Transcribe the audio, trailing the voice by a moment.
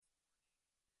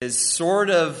Is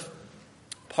sort of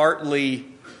partly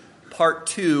part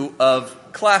two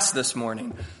of class this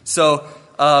morning. So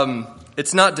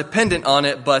it's not dependent on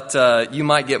it, but you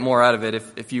might get more out of it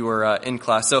if you were in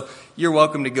class. So you're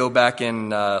welcome to go back and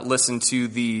listen to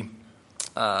the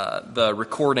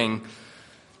recording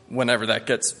whenever that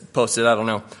gets posted. I don't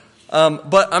know.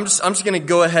 But I'm just going to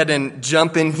go ahead and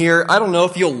jump in here. I don't know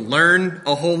if you'll learn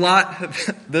a whole lot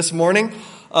this morning.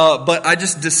 But I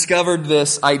just discovered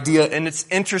this idea, and it's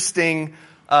interesting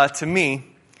to me.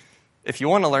 If you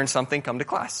want to learn something, come to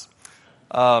class.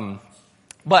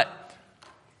 But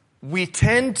we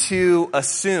tend to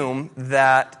assume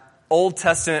that Old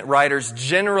Testament writers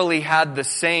generally had the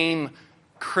same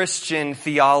Christian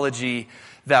theology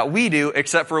that we do,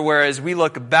 except for whereas we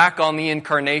look back on the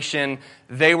incarnation,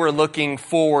 they were looking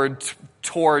forward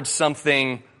towards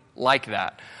something like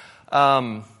that.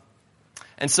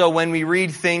 And so when we read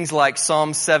things like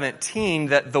Psalm 17,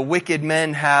 that the wicked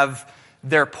men have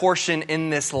their portion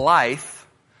in this life,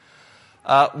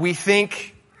 we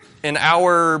think in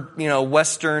our,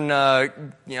 Western,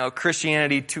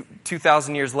 Christianity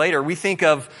 2,000 years later, we think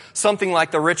of something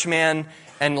like the rich man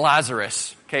and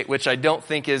Lazarus, okay, which I don't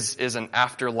think is an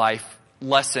afterlife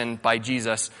lesson by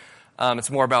Jesus. It's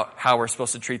more about how we're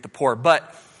supposed to treat the poor.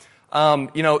 But,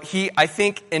 he, I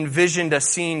think, envisioned a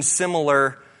scene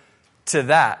similar to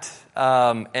that.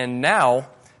 And now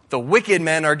the wicked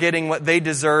men are getting what they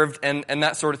deserved and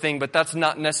that sort of thing, but that's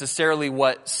not necessarily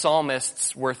what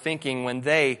psalmists were thinking when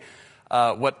they,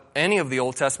 what any of the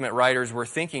Old Testament writers were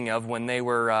thinking of when they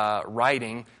were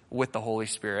writing with the Holy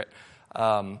Spirit.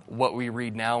 What we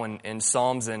read now in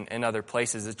Psalms and other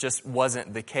places, it just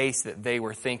wasn't the case that they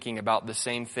were thinking about the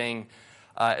same thing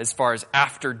as far as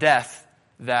after death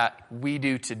that we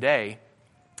do today.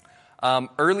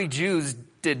 Early Jews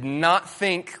did not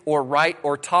think or write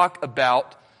or talk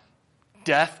about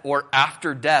death or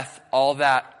after death all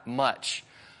that much.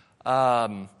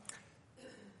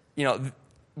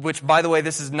 Which, by the way,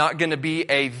 this is not going to be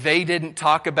they didn't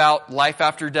talk about life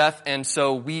after death, and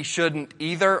so we shouldn't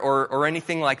either or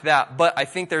anything like that. But I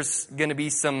think there's going to be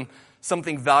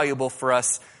something valuable for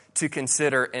us to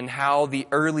consider in how the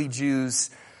early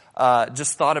Jews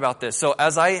just thought about this. So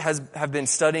as I have been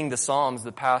studying the Psalms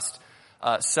the past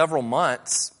several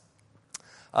months,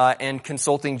 and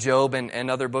consulting Job and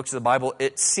other books of the Bible,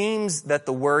 it seems that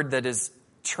the word that is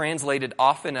translated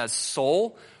often as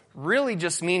soul really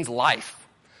just means life.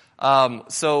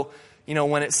 So,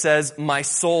 when it says, my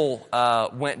soul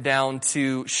went down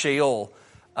to Sheol,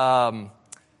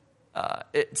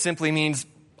 it simply means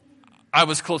I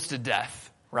was close to death,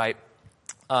 right?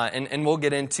 And we'll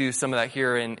get into some of that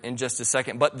here in just a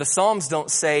second. But the Psalms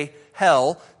don't say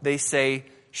hell, they say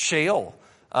Sheol.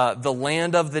 The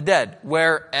land of the dead,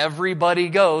 where everybody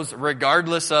goes,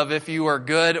 regardless of if you are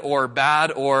good or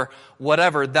bad or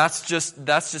whatever. That's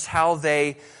just how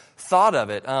they thought of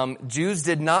it. Jews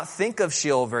did not think of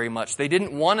Sheol very much. They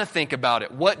didn't want to think about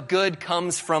it. What good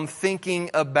comes from thinking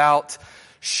about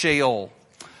Sheol?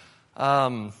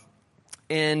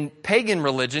 In pagan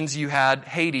religions, you had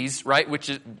Hades, right,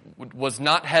 which was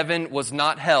not heaven, was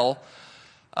not hell.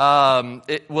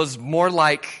 It was more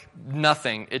like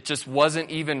nothing. It just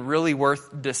wasn't even really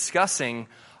worth discussing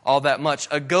all that much.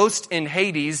 A ghost in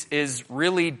Hades is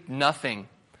really nothing.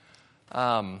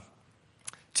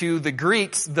 To the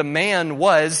Greeks, the man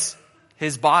was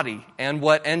his body, and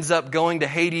what ends up going to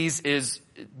Hades is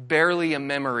barely a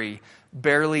memory,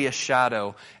 barely a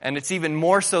shadow. And it's even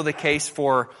more so the case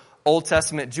for Old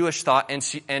Testament Jewish thought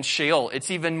and Sheol.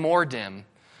 It's even more dim.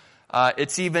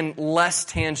 It's even less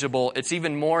tangible. It's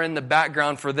even more in the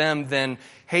background for them than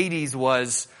Hades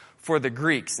was for the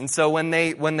Greeks. And so when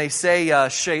they say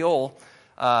Sheol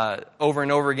over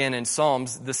and over again in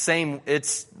Psalms,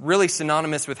 it's really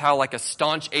synonymous with how like a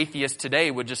staunch atheist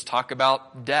today would just talk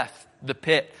about death, the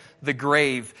pit, the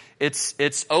grave.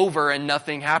 It's over and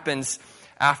nothing happens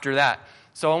after that.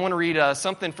 So I want to read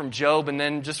something from Job and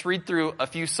then just read through a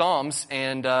few Psalms,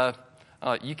 and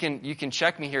you can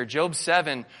check me here. Job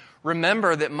 7.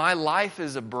 Remember that my life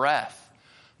is a breath.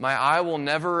 My eye will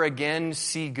never again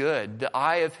see good. The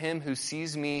eye of him who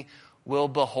sees me will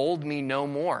behold me no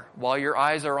more. While your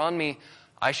eyes are on me,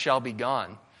 I shall be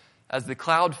gone. As the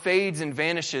cloud fades and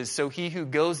vanishes, so he who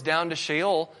goes down to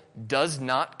Sheol does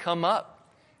not come up.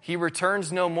 He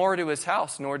returns no more to his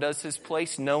house, nor does his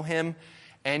place know him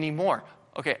anymore.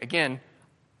 Okay, again,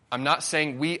 I'm not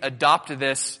saying we adopt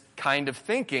this kind of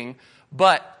thinking,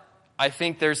 but I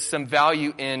think there's some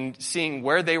value in seeing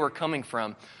where they were coming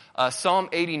from. Psalm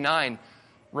 89,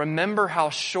 remember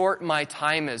how short my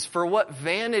time is. For what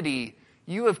vanity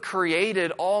you have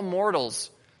created all mortals.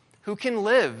 Who can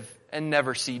live and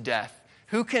never see death?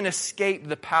 Who can escape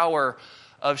the power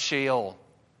of Sheol?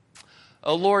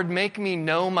 O Lord, make me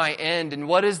know my end, and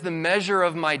what is the measure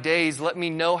of my days? Let me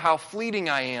know how fleeting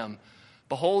I am.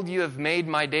 Behold, you have made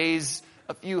my days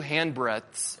a few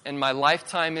handbreadths, and my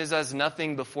lifetime is as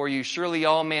nothing before you. Surely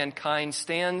all mankind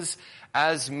stands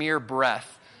as mere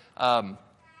breath.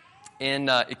 In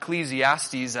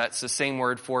Ecclesiastes, that's the same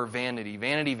word for vanity.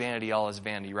 Vanity, vanity, all is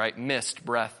vanity, right? Mist,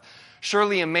 breath.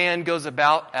 Surely a man goes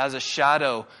about as a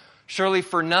shadow. Surely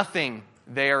for nothing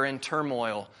they are in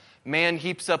turmoil. Man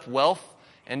heaps up wealth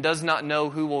and does not know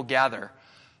who will gather.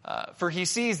 For he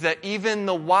sees that even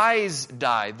the wise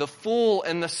die. The fool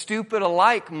and the stupid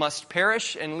alike must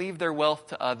perish and leave their wealth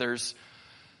to others.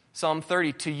 Psalm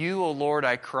 30, to you, O Lord,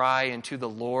 I cry, and to the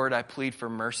Lord I plead for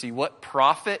mercy. What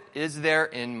profit is there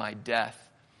in my death?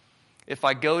 If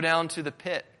I go down to the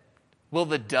pit, will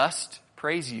the dust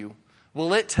praise you?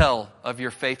 Will it tell of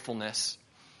your faithfulness?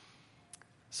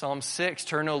 Psalm 6,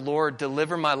 turn, O Lord,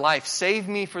 deliver my life. Save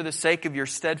me for the sake of your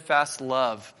steadfast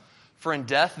love. For in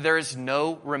death there is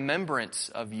no remembrance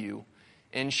of you.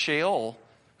 In Sheol,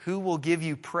 who will give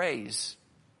you praise?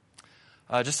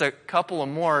 Just a couple of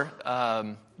more.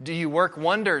 Do you work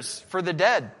wonders for the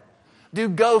dead? Do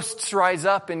ghosts rise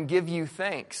up and give you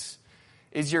thanks?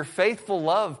 Is your faithful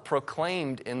love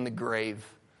proclaimed in the grave?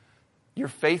 Your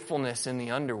faithfulness in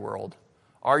the underworld?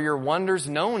 Are your wonders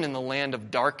known in the land of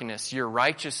darkness? Your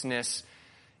righteousness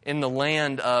in the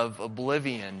land of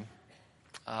oblivion?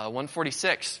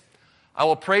 146. I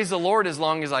will praise the Lord as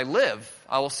long as I live.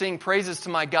 I will sing praises to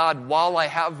my God while I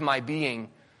have my being.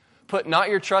 Put not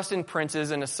your trust in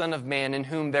princes and a son of man in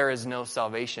whom there is no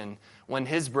salvation. When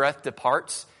his breath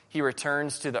departs, he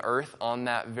returns to the earth. On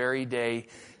that very day,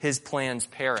 his plans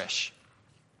perish.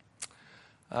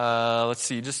 Let's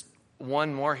see, just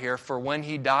one more here. For when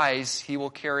he dies, he will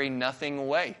carry nothing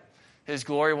away. His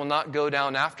glory will not go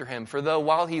down after him. For though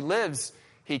while he lives,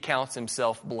 he counts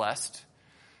himself blessed.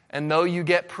 And though you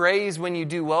get praise when you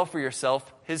do well for yourself,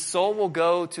 his soul will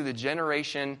go to the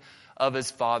generation of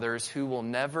his fathers who will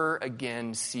never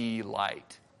again see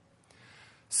light.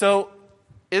 So,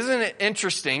 isn't it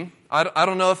interesting? I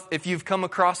don't know if you've come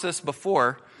across this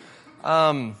before.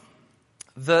 The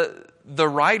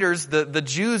writers, the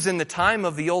Jews in the time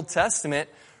of the Old Testament,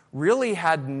 really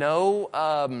had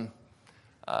no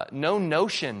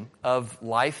notion of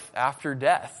life after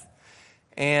death.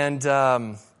 And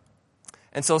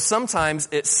so sometimes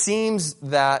it seems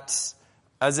that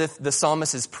as if the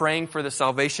psalmist is praying for the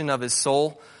salvation of his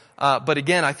soul. But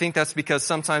again, I think that's because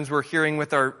sometimes we're hearing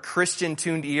with our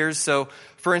Christian-tuned ears. So,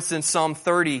 for instance, Psalm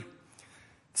 30, the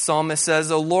psalmist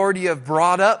says, O Lord, you have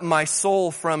brought up my soul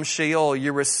from Sheol.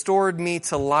 You restored me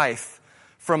to life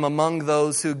from among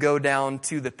those who go down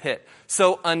to the pit.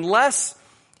 So unless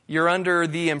you're under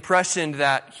the impression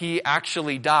that he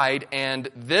actually died and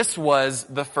this was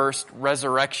the first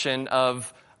resurrection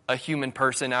of a human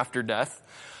person after death,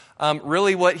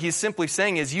 really what he's simply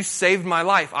saying is, you saved my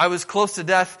life. I was close to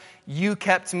death. You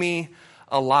kept me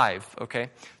alive. Okay?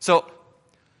 So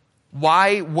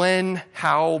why, when,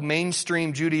 how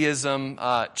mainstream Judaism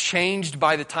changed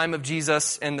by the time of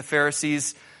Jesus and the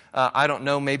Pharisees, I don't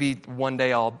know. Maybe one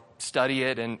day I'll study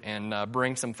it and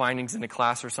bring some findings into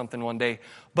class or something one day.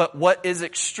 But what is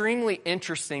extremely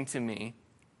interesting to me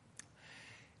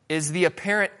is the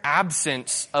apparent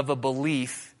absence of a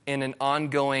belief in an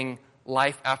ongoing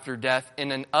life after death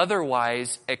in an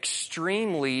otherwise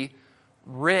extremely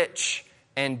rich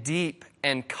and deep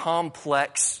and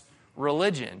complex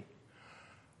religion.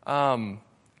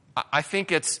 I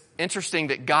think it's interesting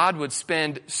that God would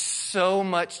spend so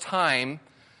much time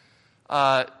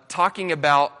talking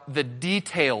about the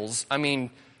details. I mean,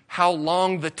 how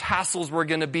long the tassels were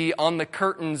going to be on the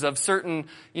curtains of certain,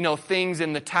 things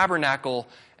in the tabernacle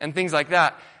and things like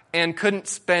that. And couldn't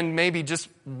spend maybe just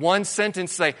one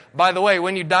sentence say, by the way,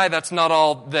 when you die, that's not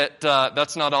all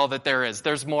that there is.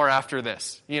 There's more after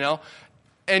this,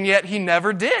 And yet he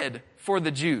never did for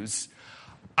the Jews.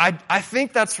 I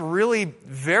think that's really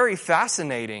very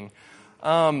fascinating.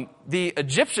 The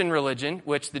Egyptian religion,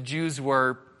 which the Jews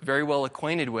were very well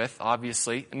acquainted with,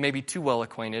 obviously, and maybe too well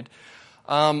acquainted,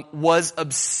 was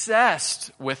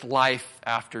obsessed with life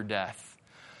after death.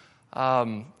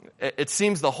 It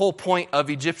seems the whole point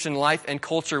of Egyptian life and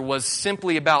culture was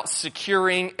simply about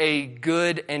securing a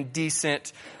good and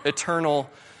decent eternal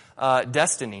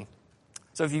destiny.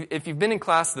 So if you've been in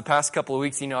class the past couple of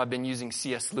weeks, I've been using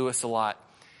C.S. Lewis a lot.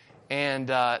 And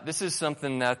this is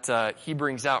something that he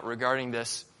brings out regarding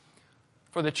this.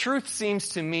 For the truth seems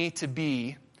to me to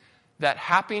be that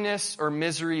happiness or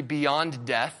misery beyond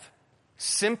death,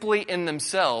 simply in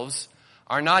themselves,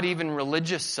 are not even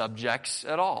religious subjects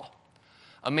at all.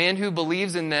 A man who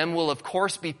believes in them will, of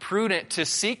course, be prudent to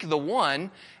seek the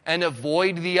one and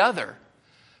avoid the other.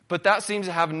 But that seems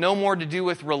to have no more to do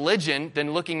with religion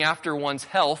than looking after one's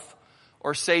health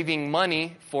or saving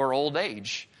money for old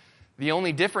age. The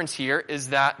only difference here is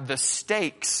that the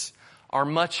stakes are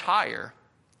much higher.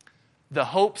 The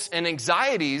hopes and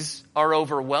anxieties are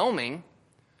overwhelming,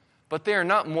 but they are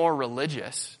not more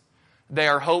religious. They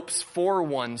are hopes for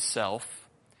oneself,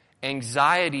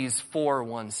 anxieties for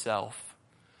oneself.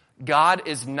 God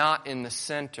is not in the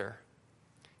center.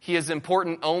 He is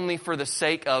important only for the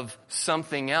sake of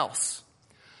something else.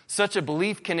 Such a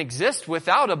belief can exist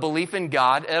without a belief in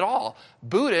God at all.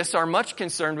 Buddhists are much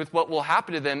concerned with what will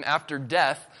happen to them after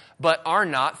death, but are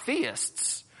not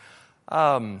theists.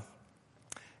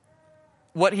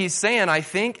 What he's saying, I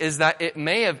think, is that it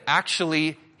may have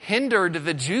actually hindered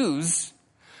the Jews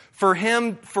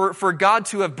for God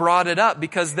to have brought it up,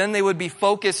 because then they would be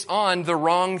focused on the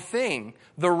wrong thing,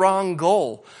 the wrong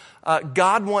goal.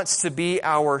 God wants to be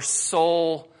our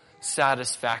sole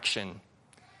satisfaction.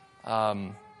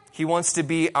 He wants to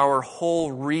be our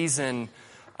whole reason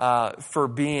for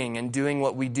being and doing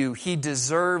what we do. He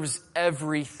deserves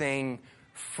everything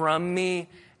from me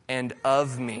and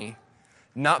of me,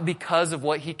 not because of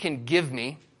what He can give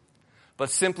me, but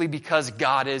simply because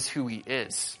God is who He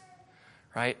is.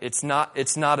 Right? It's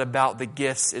not about the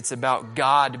gifts. It's about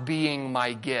God being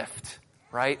my gift.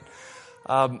 Right?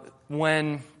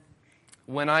 When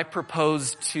I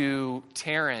proposed to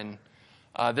Taryn,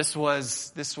 this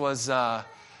was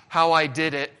how I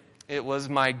did it. It was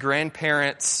my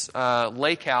grandparents'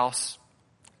 lake house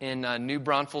in New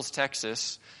Braunfels,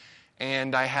 Texas.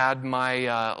 And I had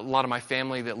a lot of my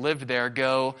family that lived there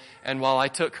go, and while I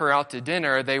took her out to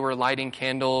dinner, they were lighting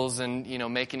candles and,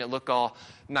 making it look all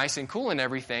nice and cool and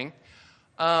everything.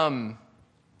 And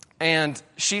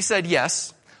she said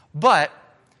yes, but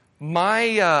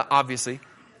my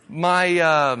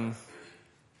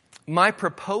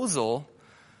proposal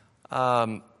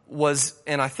was,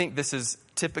 and I think this is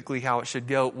typically how it should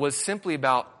go, was simply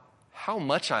about how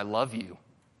much I love you,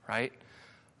 right?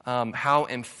 How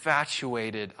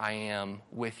infatuated I am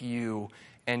with you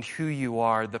and who you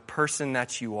are, the person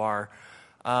that you are.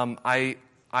 I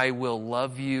will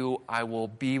love you. I will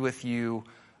be with you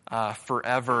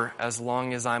forever as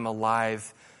long as I'm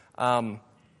alive.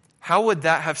 How would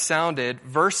that have sounded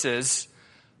versus,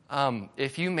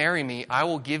 if you marry me, I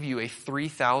will give you a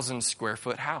 3,000 square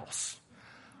foot house.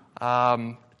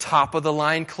 Top of the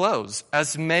line clothes.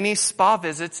 As many spa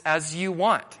visits as you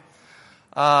want.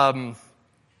 The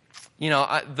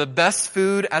best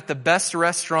food at the best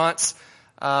restaurants,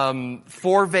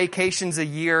 4 vacations a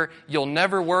year. You'll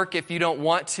never work if you don't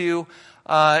want to.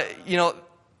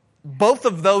 Both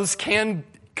of those can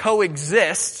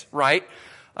coexist, right?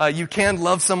 You can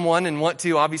love someone and want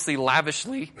to obviously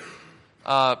lavishly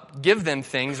give them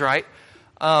things, right?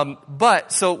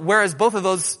 Whereas both of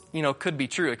those, could be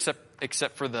true,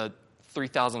 except for the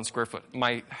 3,000 square foot.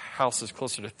 My house is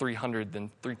closer to 300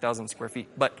 than 3,000 square feet,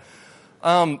 but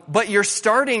you're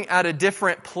starting at a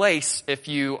different place if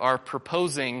you are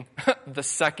proposing the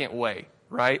second way,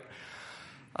 right?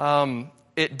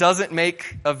 It doesn't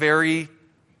make a very,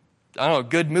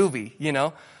 good movie,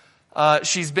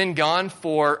 She's been gone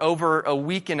for over a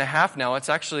week and a half now. It's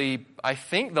actually, I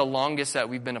think, the longest that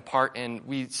we've been apart, and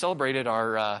we celebrated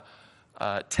our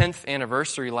 10th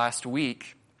anniversary last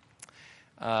week.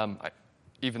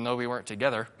 Even though we weren't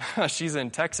together. She's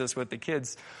in Texas with the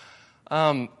kids.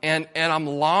 And I'm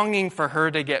longing for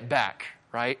her to get back,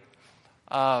 right?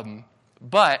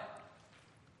 But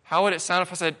how would it sound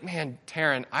if I said, man,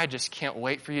 Taryn, I just can't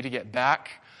wait for you to get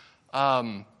back.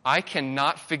 I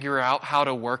cannot figure out how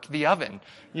to work the oven,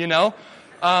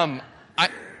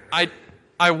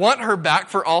 I want her back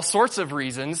for all sorts of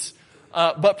reasons,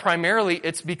 but primarily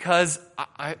it's because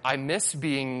I miss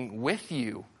being with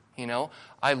you,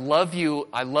 I love you.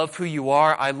 I love who you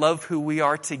are. I love who we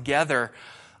are together.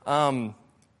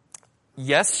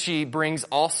 Yes, she brings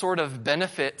all sort of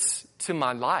benefits to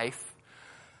my life.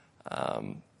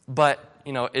 But,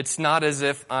 it's not as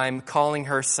if I'm calling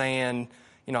her saying,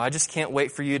 I just can't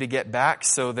wait for you to get back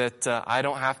so that I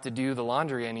don't have to do the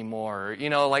laundry anymore.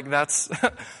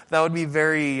 That would be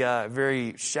very,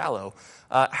 very shallow.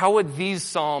 How would these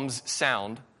Psalms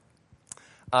sound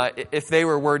if they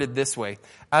were worded this way?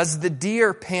 As the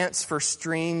deer pants for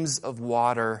streams of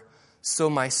water, so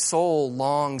my soul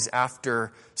longs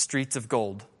after streets of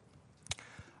gold.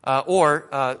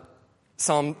 Or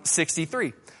Psalm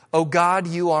 63. O God,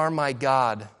 you are my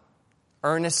God.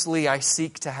 Earnestly I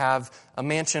seek to have a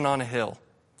mansion on a hill.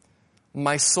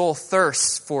 My soul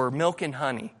thirsts for milk and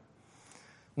honey,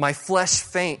 My flesh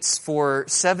faints for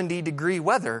 70-degree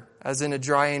weather, as in a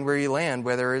dry and weary land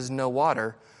where there is no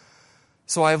water.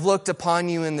 So I have looked upon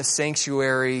you in the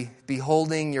sanctuary,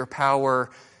 beholding your power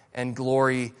and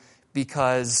glory,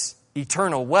 because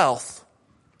eternal wealth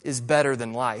is better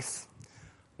than life.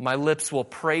 My lips will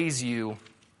praise you,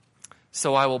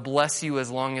 so I will bless you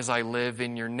as long as I live.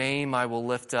 In your name I will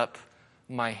lift up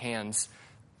my hands.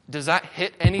 Does that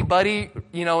hit anybody,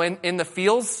 in the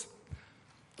feels?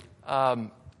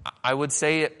 I would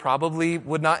say it probably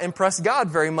would not impress God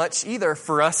very much either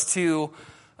for us to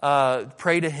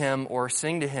pray to Him or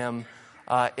sing to Him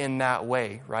in that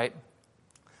way, right?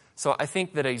 So I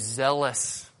think that a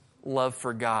zealous love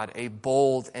for God, a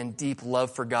bold and deep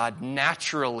love for God,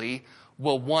 naturally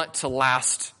will want to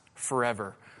last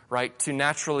forever, right? To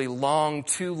naturally long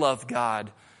to love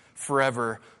God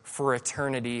forever, for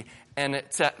eternity. And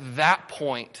it's at that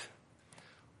point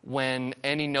when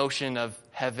any notion of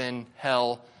heaven,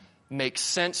 hell, makes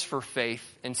sense for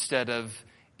faith instead of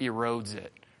erodes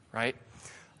it, right?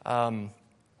 And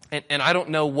I don't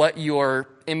know what your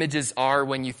images are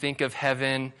when you think of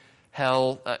heaven,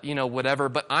 hell, whatever,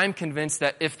 but I'm convinced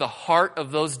that if the heart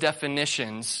of those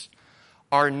definitions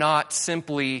are not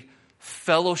simply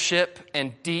fellowship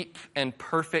and deep and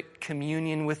perfect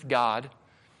communion with God,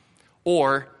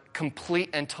 or complete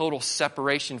and total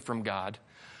separation from God,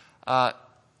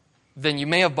 then you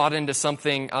may have bought into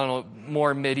something,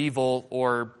 more medieval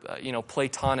or,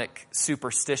 Platonic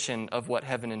superstition of what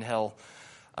heaven and hell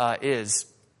is.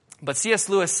 But C.S.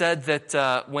 Lewis said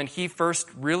that when he first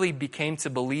really became to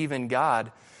believe in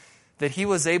God, that he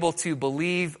was able to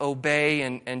believe, obey,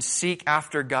 and seek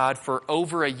after God for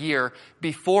over a year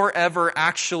before ever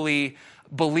actually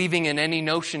believing in any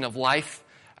notion of life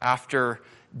after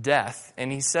death.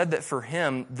 And he said that for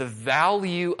him, the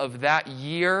value of that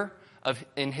year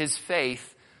in his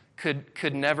faith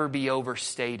could never be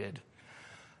overstated.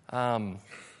 And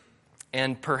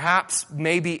perhaps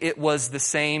maybe it was the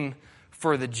same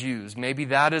for the Jews. Maybe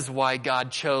that is why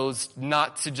God chose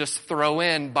not to just throw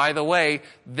in, by the way,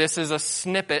 this is a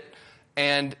snippet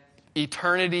and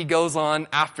eternity goes on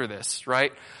after this,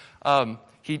 right?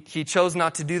 He chose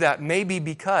not to do that, maybe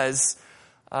because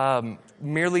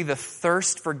merely the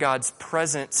thirst for God's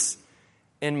presence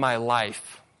in my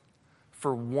life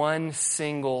for one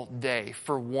single day,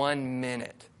 for 1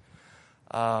 minute,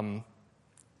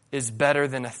 is better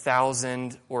than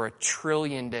 1,000 or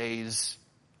 1,000,000,000,000 days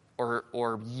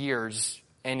or years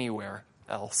anywhere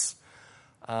else.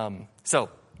 So,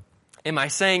 am I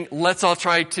saying let's all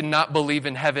try to not believe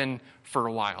in heaven for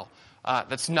a while?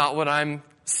 That's not what I'm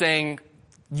saying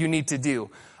you need to do.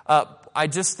 I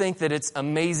just think that it's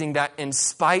amazing that in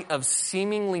spite of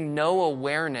seemingly no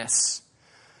awareness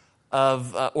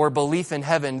of or belief in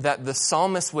heaven, that the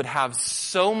psalmist would have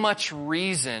so much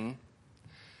reason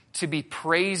to be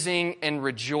praising and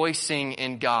rejoicing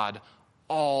in God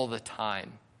all the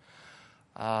time.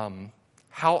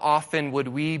 How often would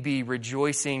we be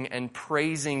rejoicing and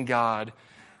praising God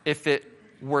if it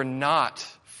were not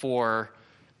for,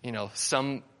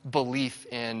 some belief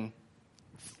in,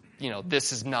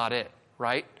 this is not it,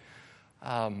 right?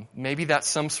 Maybe that's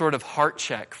some sort of heart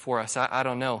check for us. I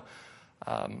don't know.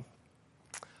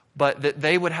 But that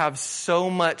they would have so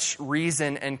much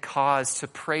reason and cause to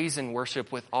praise and worship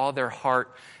with all their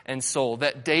heart and soul,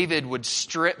 that David would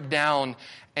strip down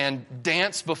and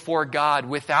dance before God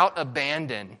without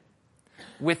abandon,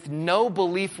 with no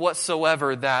belief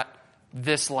whatsoever that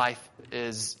this life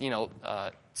is,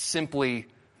 simply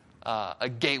a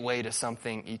gateway to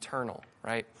something eternal,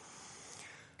 right?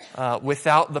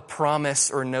 Without the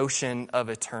promise or notion of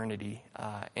eternity.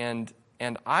 And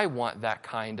I want that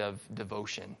kind of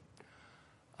devotion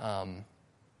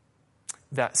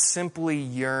that simply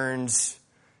yearns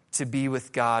to be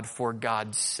with God for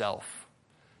God's self,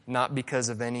 not because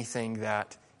of anything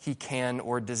that He can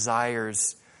or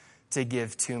desires to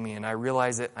give to me. And I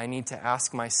realize that I need to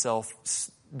ask myself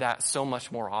that so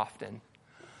much more often.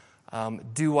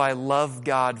 Do I love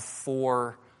God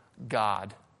for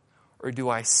God? Or do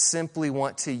I simply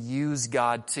want to use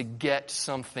God to get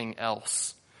something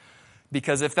else?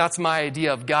 Because if that's my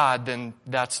idea of God, then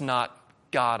that's not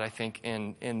God, I think,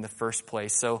 in the first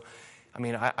place. So,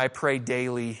 I pray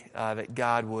daily that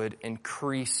God would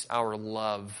increase our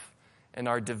love and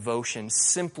our devotion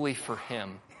simply for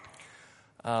Him.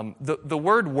 The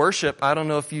word worship, I don't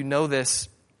know if you know this,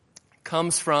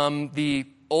 comes from the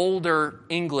older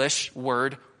English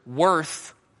word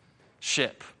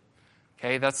worth-ship.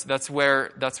 Okay, that's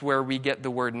where we get the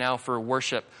word now for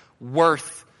worship.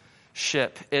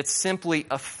 Worth-ship. It's simply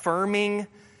affirming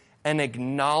and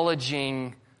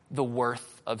acknowledging the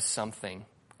worth of something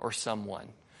or someone.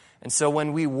 And so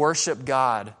when we worship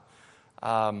God,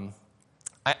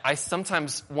 I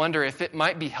sometimes wonder if it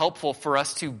might be helpful for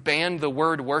us to ban the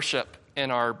word worship in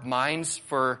our minds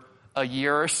for a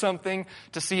year or something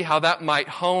to see how that might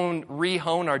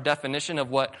re-hone our definition of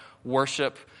what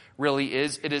worship really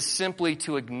is. It is simply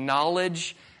to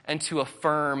acknowledge and to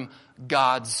affirm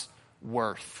God's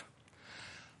worth.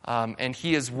 And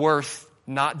He is worth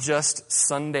not just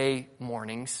Sunday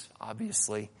mornings,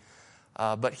 obviously,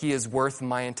 but He is worth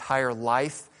my entire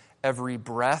life, every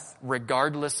breath,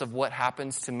 regardless of what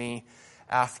happens to me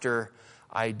after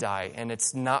I die. And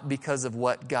it's not because of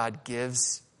what God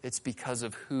gives, it's because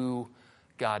of who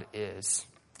God is.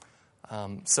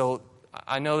 So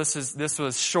I know this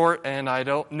was short, and I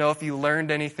don't know if you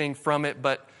learned anything from it,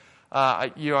 but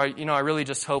I really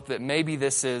just hope that maybe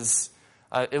this is,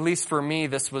 at least for me,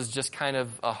 this was just kind of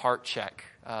a heart check,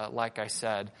 like I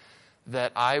said,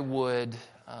 that I would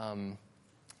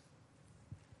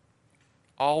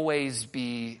always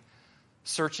be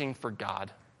searching for God,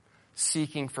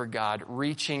 seeking for God,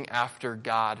 reaching after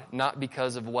God, not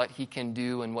because of what He can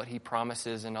do and what He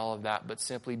promises and all of that, but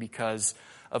simply because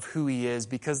of who He is,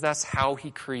 because that's how He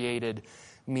created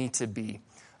me to be.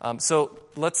 So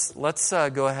let's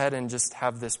go ahead and just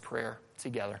have this prayer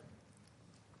together.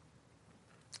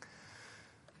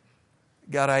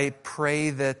 God, I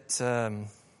pray that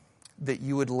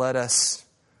You would let us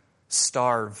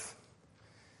starve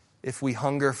if we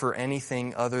hunger for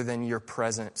anything other than Your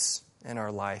presence in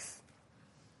our life.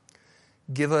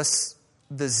 Give us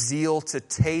the zeal to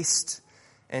taste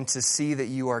and to see that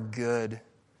You are good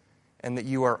and that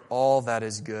You are all that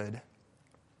is good,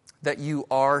 that You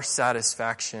are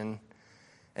satisfaction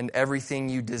and everything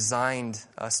You designed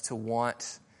us to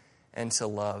want and to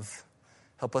love.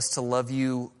 Help us to love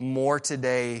You more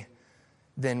today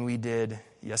than we did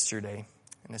yesterday.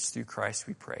 And it's through Christ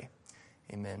we pray.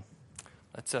 Amen.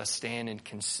 Let's stand and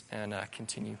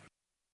continue.